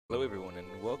Hello everyone and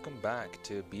welcome back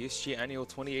to BSG Annual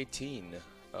 2018.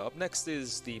 Up next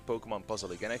is the Pokemon Puzzle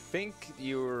League, and I think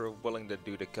you're willing to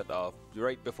do the cutoff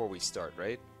right before we start,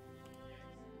 right?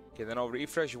 Okay, then I'll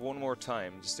refresh one more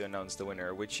time just to announce the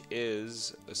winner, which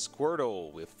is a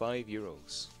Squirtle with €5.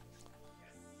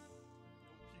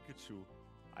 Pikachu.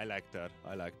 I like that.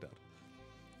 I like that.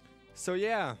 So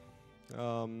yeah,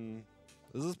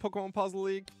 this is Pokemon Puzzle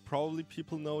League. Probably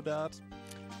people know that.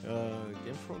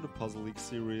 Game from the Puzzle League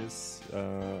series.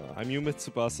 I'm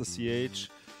Tsubasa CH,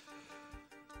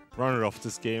 runner of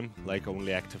this game, like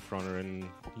only active runner in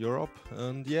Europe.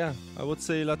 And yeah, I would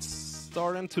say let's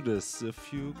start into this.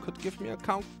 If you could give me a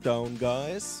countdown,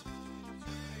 guys.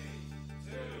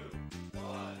 3, 2,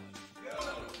 1, go!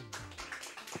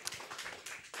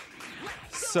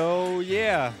 So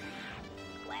yeah,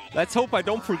 let's hope I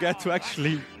don't forget to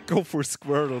actually go for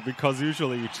Squirtle, because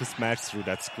usually you just match through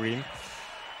that screen.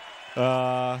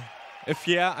 If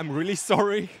yeah, I'm really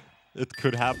sorry. It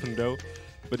could happen though.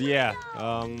 But yeah,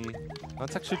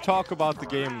 let's actually talk about the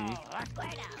game.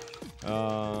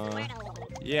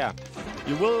 Yeah,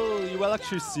 you will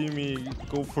actually see me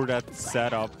go for that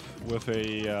setup with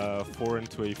a 4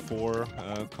 into a 4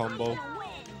 combo.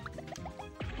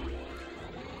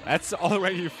 That's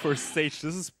already the first stage.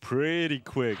 This is pretty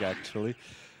quick actually.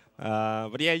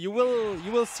 But yeah, you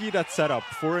will see that setup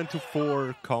 4 into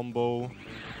 4 combo.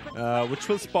 Which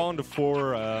will spawn the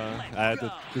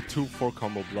the 2-4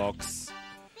 combo blocks.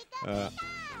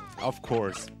 Of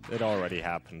course, it already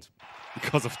happened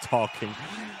because of talking.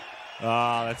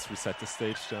 Let's reset the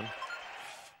stage then.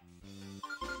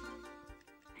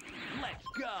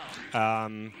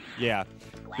 Yeah,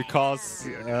 because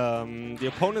the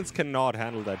opponents cannot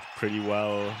handle that pretty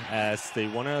well, as they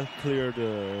want to clear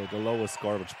the lowest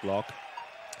garbage block.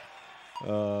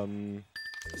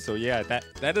 So yeah,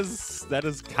 that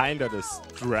is kind of the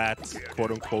strat,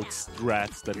 quote unquote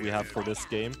strat, that we have for this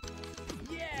game.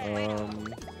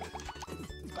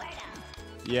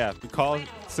 Yeah, because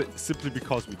simply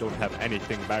because we don't have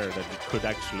anything better that we could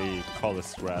actually call a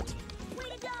strat,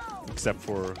 except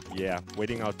for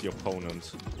waiting out the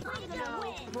opponent.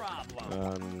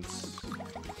 And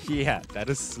yeah, that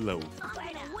is slow,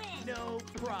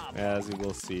 as you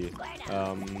will see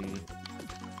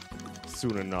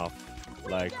soon enough.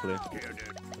 Likely,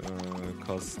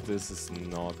 because this is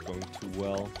not going too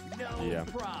well. Yeah.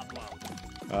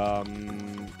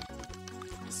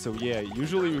 So yeah,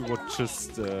 usually we would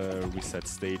just reset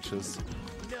stages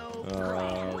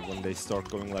when they start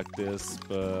going like this.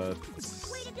 But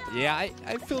yeah,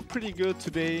 I feel pretty good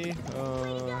today.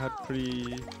 Had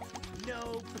pretty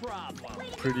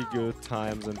good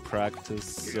times in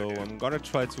practice. So I'm gonna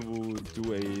try to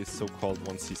do a so-called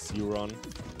 1cc run.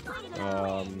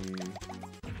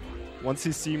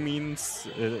 1cc means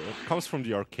it comes from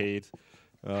the arcade.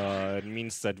 It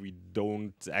means that we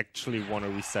don't actually want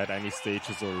to reset any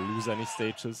stages or lose any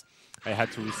stages. I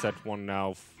had to reset one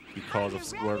now because of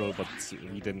Squirtle, but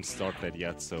we didn't start that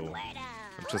yet, so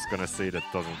I'm just gonna say that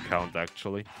doesn't count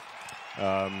actually.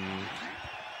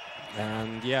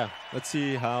 And yeah, let's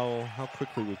see how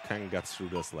quickly we can get through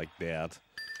this like that.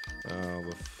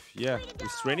 With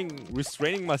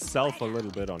restraining myself a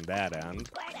little bit on that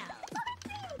end.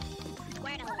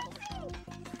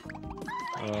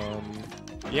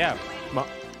 Yeah,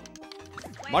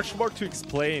 much more to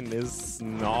explain is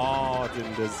not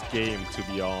in this game, to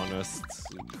be honest,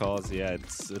 because yeah,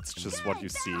 it's just what you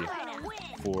see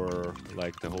for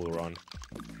like the whole run.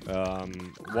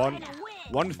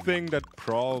 One thing that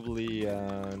probably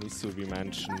needs to be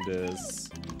mentioned is,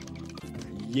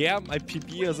 yeah, my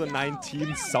PB is a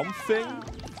 19 something,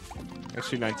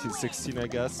 actually 1916, I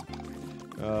guess.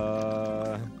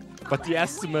 But the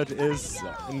estimate is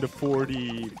in the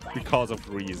 40 because of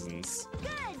reasons.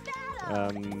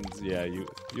 And yeah, you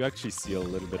actually see a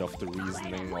little bit of the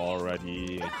reasoning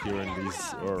already here in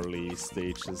these early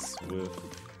stages with,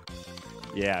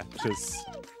 yeah, just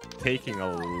taking a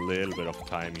little bit of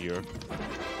time here.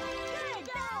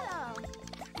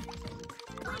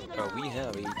 We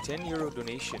have a €10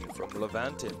 donation from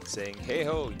Levantin saying, "Hey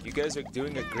ho, you guys are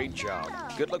doing a great job.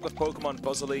 Good luck with Pokemon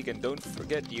Puzzle League, and don't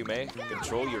forget, Yume,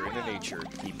 control your inner nature,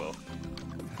 Kibo."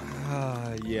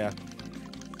 Yeah.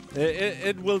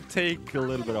 It will take a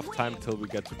little bit of time till we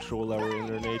get to control our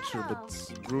inner nature, but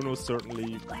Bruno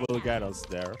certainly will get us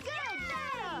there.